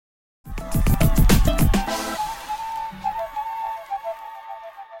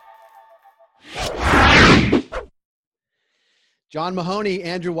John Mahoney,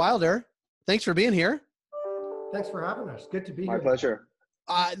 Andrew Wilder, thanks for being here. Thanks for having us. Good to be here. My pleasure.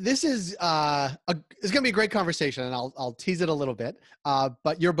 This is it's going to be a great conversation, and I'll tease it a little bit.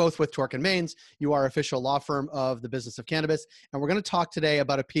 But you're both with Tork and Mains. You are official law firm of the business of cannabis, and we're going to talk today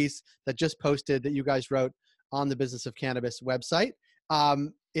about a piece that just posted that you guys wrote on the Business of Cannabis website.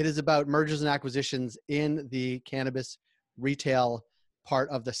 It is about mergers and acquisitions in the cannabis retail part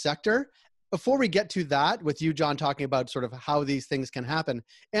of the sector. Before we get to that, with you, John, talking about sort of how these things can happen,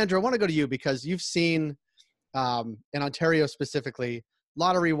 Andrew, I want to go to you because you've seen in Ontario specifically,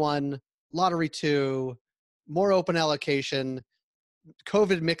 Lottery 1, Lottery 2, more open allocation,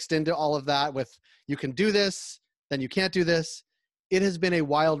 COVID mixed into all of that with you can do this, then you can't do this. It has been a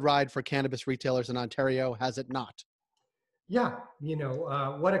wild ride for cannabis retailers in Ontario, has it not? Yeah,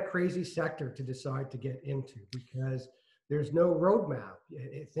 what a crazy sector to decide to get into because there's no roadmap.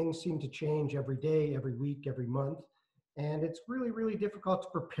 Things seem to change every day, every week, every month. And it's really, really difficult to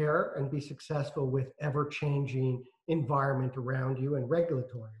prepare and be successful with ever-changing environment around you and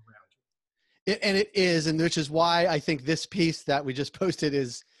regulatory around you. And it is, and which is why I think this piece that we just posted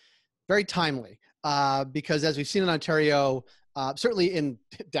is very timely. Because as we've seen in Ontario, certainly in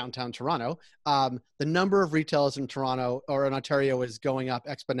downtown Toronto, the number of retailers in Toronto or in Ontario is going up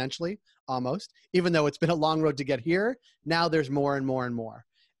exponentially almost. Even though it's been a long road to get here, now there's more and more and more.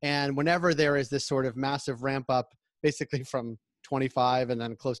 And whenever there is this sort of massive ramp up, basically from 25 and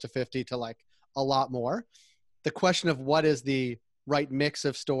then close to 50 to like a lot more, the question of what is the right mix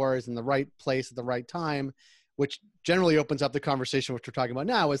of stores in the right place at the right time, which generally opens up the conversation which we're talking about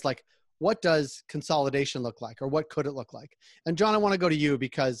now, is like, what does consolidation look like, or what could it look like? And John, I want to go to you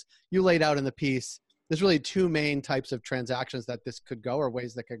because you laid out in the piece, there's really two main types of transactions that this could go, or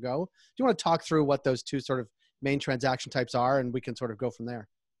ways that could go. Do you want to talk through what those two sort of main transaction types are, and we can sort of go from there?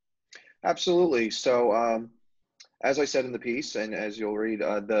 Absolutely. So as I said in the piece, and as you'll read,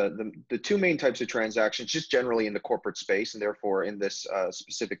 the two main types of transactions, just generally in the corporate space, and therefore in this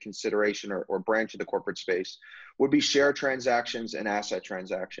specific consideration or branch of the corporate space, would be share transactions and asset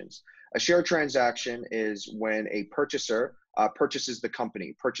transactions. A share transaction is when a purchaser purchases the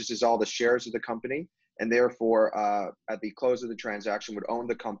company, purchases all the shares of the company, and therefore at the close of the transaction would own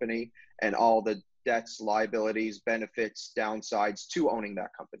the company and all the debts, liabilities, benefits, downsides to owning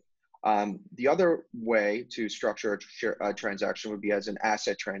that company. The other way to structure a transaction would be as an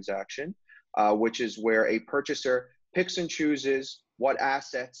asset transaction, which is where a purchaser picks and chooses what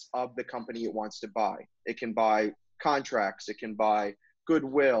assets of the company it wants to buy. It can buy contracts, it can buy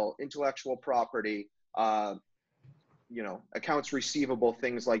goodwill, intellectual property, accounts receivable,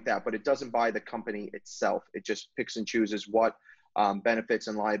 things like that, but it doesn't buy the company itself. It just picks and chooses what benefits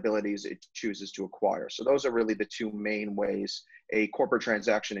and liabilities it chooses to acquire. So those are really the two main ways a corporate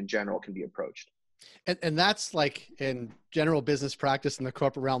transaction in general can be approached. And that's like in general business practice in the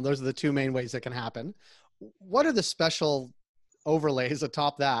corporate realm, those are the two main ways that can happen. What are the special overlays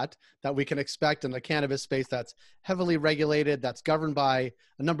atop that we can expect in the cannabis space that's heavily regulated, that's governed by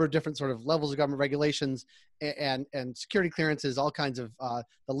a number of different sort of levels of government regulations and security clearances, all kinds of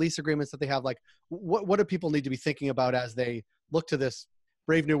the lease agreements that they have? Like what do people need to be thinking about as they look to this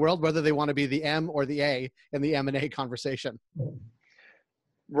brave new world, whether they want to be the M or the A in the M&A conversation?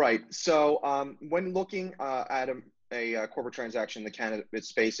 Right. So when looking at a corporate transaction in the cannabis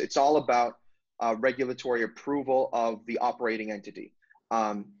space, it's all about regulatory approval of the operating entity.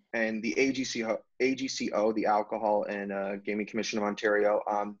 And the AGCO, the Alcohol and Gaming Commission of Ontario,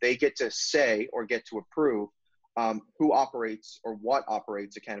 they get to say or get to approve who operates or what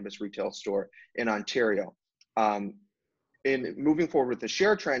operates a cannabis retail store in Ontario. In moving forward with the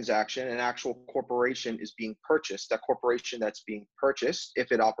share transaction, an actual corporation is being purchased. That corporation that's being purchased,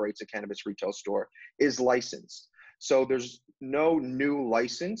 if it operates a cannabis retail store, is licensed. So there's no new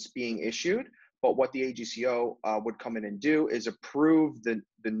license being issued, but what the AGCO would come in and do is approve the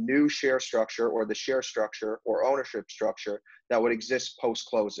new share structure or the share structure or ownership structure that would exist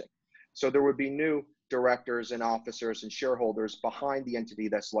post-closing. So there would be new directors and officers and shareholders behind the entity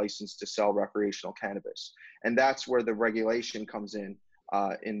that's licensed to sell recreational cannabis. And that's where the regulation comes in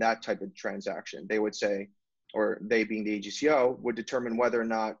that type of transaction. They would say, or they being the AGCO, would determine whether or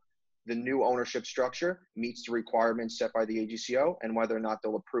not the new ownership structure meets the requirements set by the AGCO and whether or not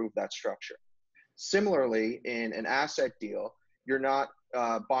they'll approve that structure. Similarly, in an asset deal, you're not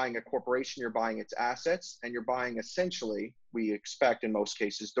buying a corporation, you're buying its assets, and you're buying essentially, we expect in most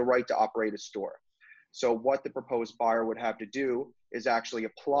cases, the right to operate a store. So what the proposed buyer would have to do is actually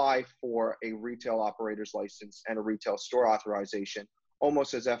apply for a retail operator's license and a retail store authorization,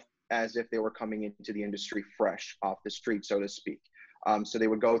 almost as if they were coming into the industry fresh off the street, so to speak. So they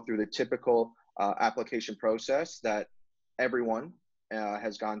would go through the typical application process that everyone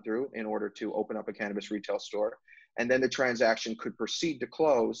has gone through in order to open up a cannabis retail store. And then the transaction could proceed to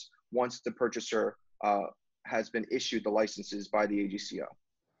close once the purchaser has been issued the licenses by the AGCO.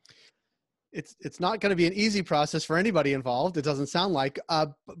 It's not going to be an easy process for anybody involved. It doesn't sound like.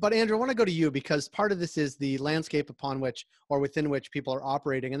 But Andrew, I want to go to you because part of this is the landscape upon which or within which people are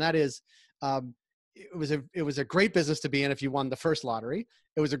operating, and that is, it was a great business to be in if you won the first lottery.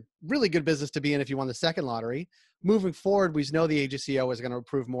 It was a really good business to be in if you won the second lottery. Moving forward, we know the AGCO is going to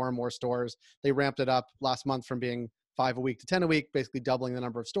approve more and more stores. They ramped it up last month from being 5 a week to 10 a week, basically doubling the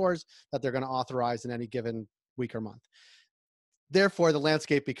number of stores that they're going to authorize in any given week or month. Therefore, the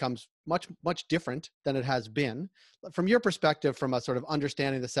landscape becomes much, much different than it has been. From your perspective, from a sort of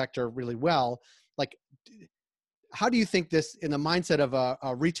understanding the sector really well, like, how do you think this, in the mindset of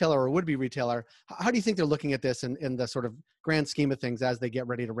a retailer or would-be retailer, how do you think they're looking at this in the sort of grand scheme of things as they get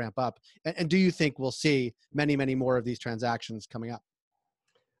ready to ramp up? And do you think we'll see many, many more of these transactions coming up?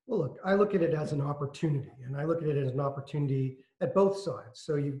 Well, look, I look at it as an opportunity, and I look at it as an opportunity at both sides.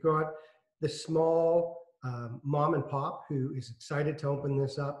 So you've got the small mom and pop who is excited to open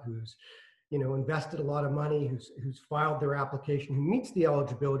this up, who's invested a lot of money, who's filed their application, who meets the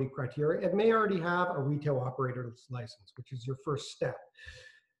eligibility criteria, and may already have a retail operator's license, which is your first step.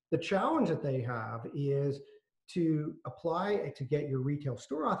 The challenge that they have is to apply to get your retail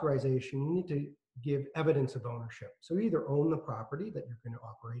store authorization, you need to give evidence of ownership. So you either own the property that you're going to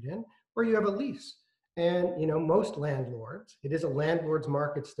operate in, or you have a lease. And most landlords, it is a landlord's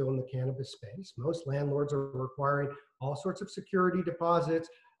market still in the cannabis space. Most landlords are requiring all sorts of security deposits,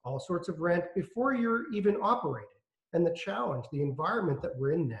 all sorts of rent before you're even operating. And the challenge, the environment that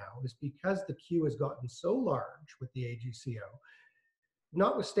we're in now, is because the queue has gotten so large with the AGCO,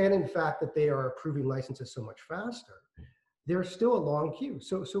 notwithstanding the fact that they are approving licenses so much faster, there's still a long queue.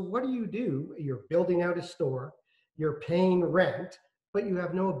 So what do? You're building out a store, you're paying rent, but you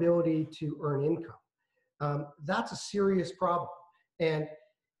have no ability to earn income. That's a serious problem. And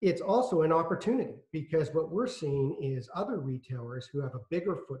it's also an opportunity because what we're seeing is other retailers who have a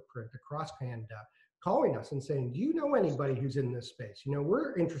bigger footprint across Canada calling us and saying, do you know anybody who's in this space?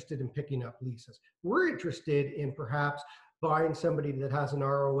 We're interested in picking up leases. We're interested in perhaps buying somebody that has an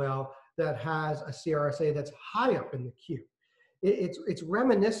ROL, that has a CRSA that's high up in the queue. It's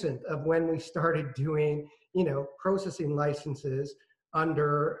reminiscent of when we started doing, processing licenses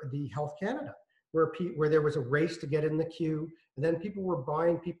under the Health Canada, where there was a race to get in the queue, and then people were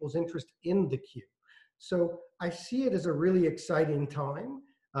buying people's interest in the queue. So I see it as a really exciting time.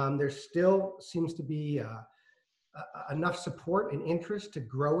 There still seems to be enough support and interest to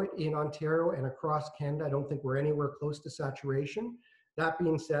grow it in Ontario and across Canada. I don't think we're anywhere close to saturation. That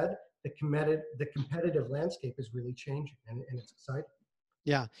being said, the competitive landscape is really changing, and it's exciting.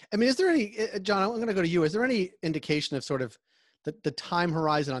 Yeah. I mean, is there any, John, I'm going to go to you. Is there any indication of sort of the time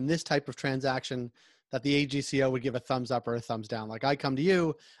horizon on this type of transaction that the AGCO would give a thumbs up or a thumbs down? Like, I come to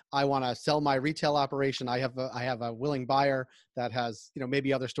you, I want to sell my retail operation. I have a willing buyer that has,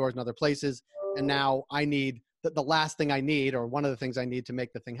 maybe other stores in other places. And now I need the last thing I need, or one of the things I need to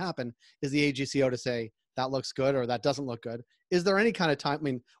make the thing happen, is the AGCO to say, that looks good or that doesn't look good. Is there any kind of time? I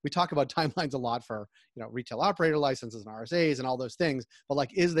mean, we talk about timelines a lot for, retail operator licenses and RSAs and all those things, but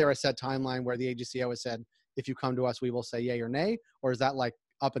like, is there a set timeline where the AGCO has said, if you come to us, we will say yay or nay? Or is that like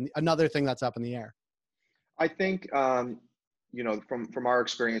another thing that's up in the air? I think, from our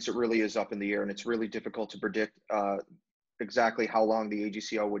experience, it really is up in the air, and it's really difficult to predict exactly how long the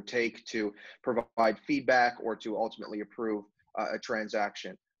AGCO would take to provide feedback or to ultimately approve a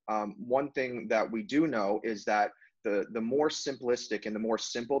transaction. One thing that we do know is that the more simplistic and the more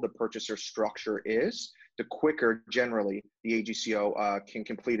simple the purchaser structure is, the quicker generally the AGCO can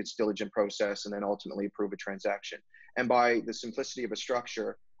complete its diligent process and then ultimately approve a transaction. And by the simplicity of a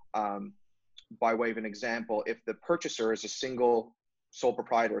structure, by way of an example, if the purchaser is a single sole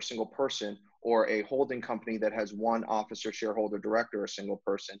proprietor, a single person, or a holding company that has one officer, shareholder, director, a single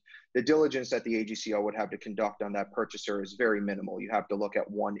person, the diligence that the AGCO would have to conduct on that purchaser is very minimal. You have to look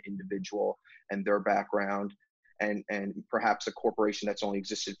at one individual and their background and perhaps a corporation that's only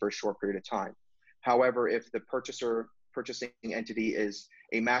existed for a short period of time. However, if the purchasing entity is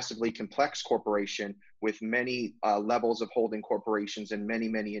a massively complex corporation with many levels of holding corporations and many,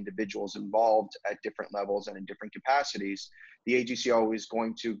 many individuals involved at different levels and in different capacities, the AGCO is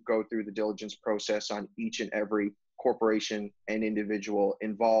going to go through the diligence process on each and every corporation and individual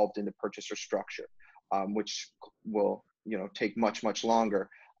involved in the purchaser structure, which will take much, much longer.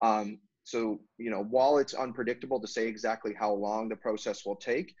 So, while it's unpredictable to say exactly how long the process will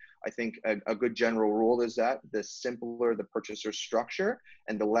take, I think a good general rule is that the simpler the purchaser structure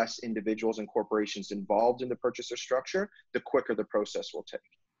and the less individuals and corporations involved in the purchaser structure, the quicker the process will take.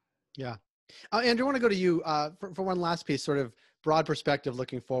 Yeah. Andrew, I want to go to you for one last piece, sort of broad perspective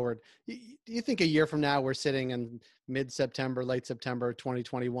looking forward. Do you think a year from now, we're sitting in mid-September, late September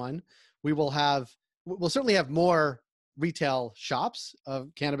 2021, we'll certainly have more retail shops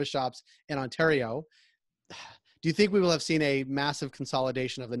of cannabis shops in Ontario? Do you think we will have seen a massive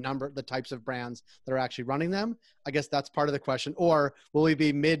consolidation of the types of brands that are actually running them? I guess that's part of the question. Or will we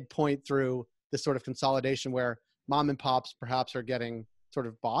be midpoint through this sort of consolidation where mom and pops perhaps are getting sort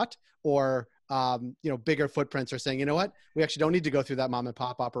of bought, or bigger footprints are saying, you know what, we actually don't need to go through that mom and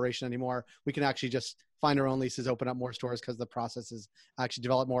pop operation anymore. We can actually just find our own leases, open up more stores because the process is actually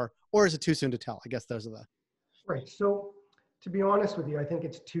developed more? Or is it too soon to tell? I guess those are the... Right. So to be honest with you, I think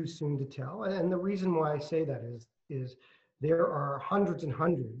it's too soon to tell. And the reason why I say that is there are hundreds and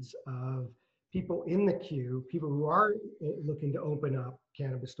hundreds of people in the queue, people who are looking to open up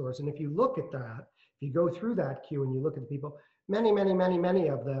cannabis stores. And if you look at that, if you go through that queue and you look at the people, many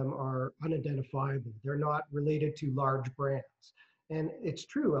of them are unidentifiable. They're not related to large brands. And it's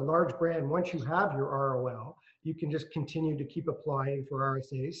true, a large brand, once you have your ROL, you can just continue to keep applying for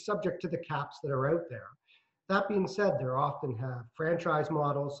RSAs, subject to the caps that are out there. That being said, they often have franchise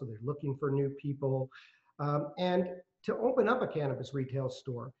models, so they're looking for new people. And to open up a cannabis retail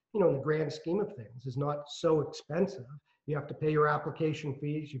store, in the grand scheme of things, is not so expensive. You have to pay your application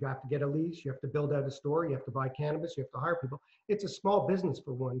fees, you have to get a lease, you have to build out a store, you have to buy cannabis, you have to hire people. It's a small business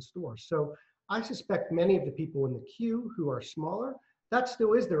for one store. So I suspect many of the people in the queue who are smaller, that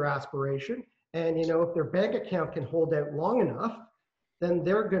still is their aspiration. And if their bank account can hold out long enough, then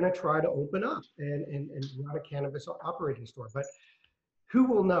they're going to try to open up and run a cannabis operating store. But who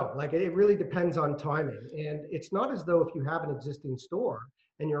will know? Like, it really depends on timing. And it's not as though if you have an existing store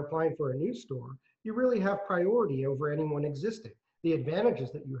and you're applying for a new store, you really have priority over anyone existing. The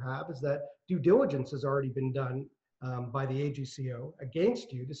advantages that you have is that due diligence has already been done by the AGCO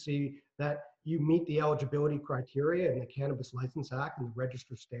against you to see that you meet the eligibility criteria in the Cannabis License Act and the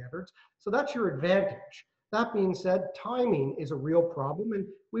register standards. So that's your advantage. That being said, timing is a real problem. And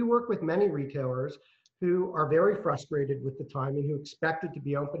we work with many retailers who are very frustrated with the timing, who expect it to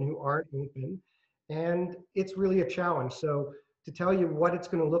be open, who aren't open. And it's really a challenge. So to tell you what it's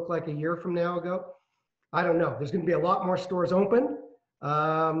going to look like a year from now ago, I don't know. There's going to be a lot more stores open.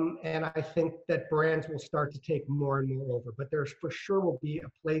 And I think that brands will start to take more and more over. But there's for sure will be a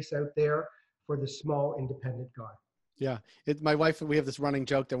place out there for the small independent guy. Yeah. My wife, we have this running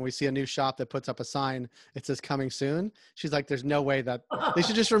joke that when we see a new shop that puts up a sign, it says coming soon. She's like, there's no way that they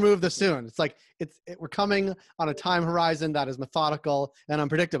should just remove the soon. It's like, we're coming on a time horizon that is methodical and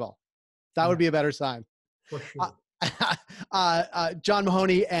unpredictable. That would be a better sign. For sure. John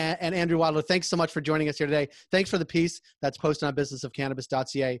Mahoney and Andrew Wadler, thanks so much for joining us here today. Thanks for the piece that's posted on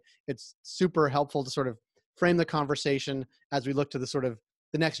businessofcannabis.ca. It's super helpful to sort of frame the conversation as we look to the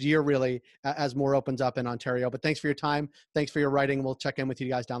next year, really, as more opens up in Ontario. But thanks for your time. Thanks for your writing. We'll check in with you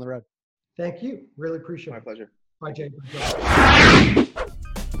guys down the road. Thank you. Really appreciate it. My pleasure. Bye, Jay.